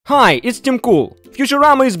Hi, it's Tim Cool.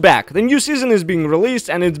 Futurama is back, the new season is being released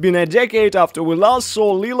and it's been a decade after we last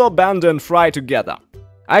saw Lilo, Bender and Fry together.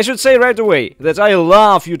 I should say right away that I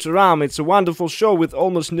love Futurama, it's a wonderful show with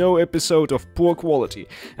almost no episode of poor quality,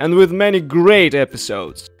 and with many great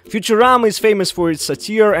episodes. Futurama is famous for its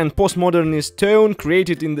satire and postmodernist tone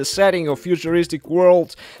created in the setting of futuristic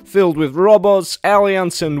world filled with robots,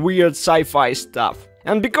 aliens and weird sci-fi stuff.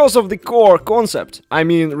 And because of the core concept, I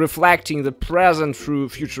mean reflecting the present through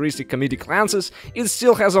futuristic comedic lenses, it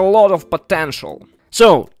still has a lot of potential.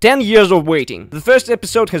 So, 10 years of waiting. The first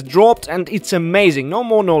episode has dropped and it's amazing, no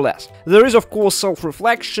more no less. There is of course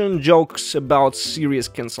self-reflection, jokes about serious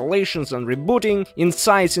cancellations and rebooting,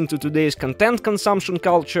 insights into today's content consumption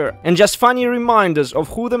culture, and just funny reminders of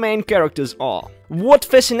who the main characters are. What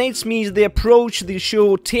fascinates me is the approach the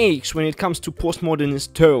show takes when it comes to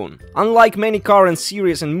postmodernist tone. Unlike many current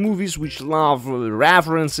series and movies which love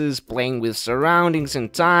references, playing with surroundings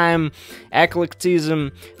and time,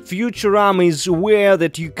 eclecticism, Futurama is aware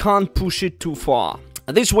that you can't push it too far.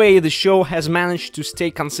 This way the show has managed to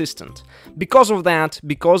stay consistent. Because of that,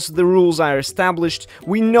 because the rules are established,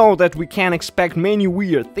 we know that we can expect many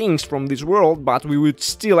weird things from this world, but we would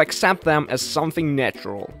still accept them as something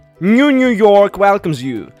natural. New York welcomes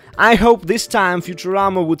you. I hope this time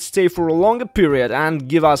Futurama would stay for a longer period and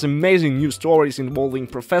give us amazing new stories involving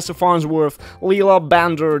Professor Farnsworth, Lilo,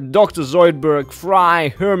 Bender, Dr. Zoidberg, Fry,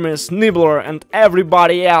 Hermes, Nibbler and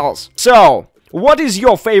everybody else. So, what is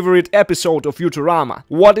your favorite episode of Futurama?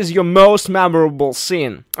 What is your most memorable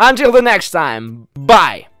scene? Until the next time,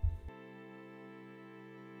 bye!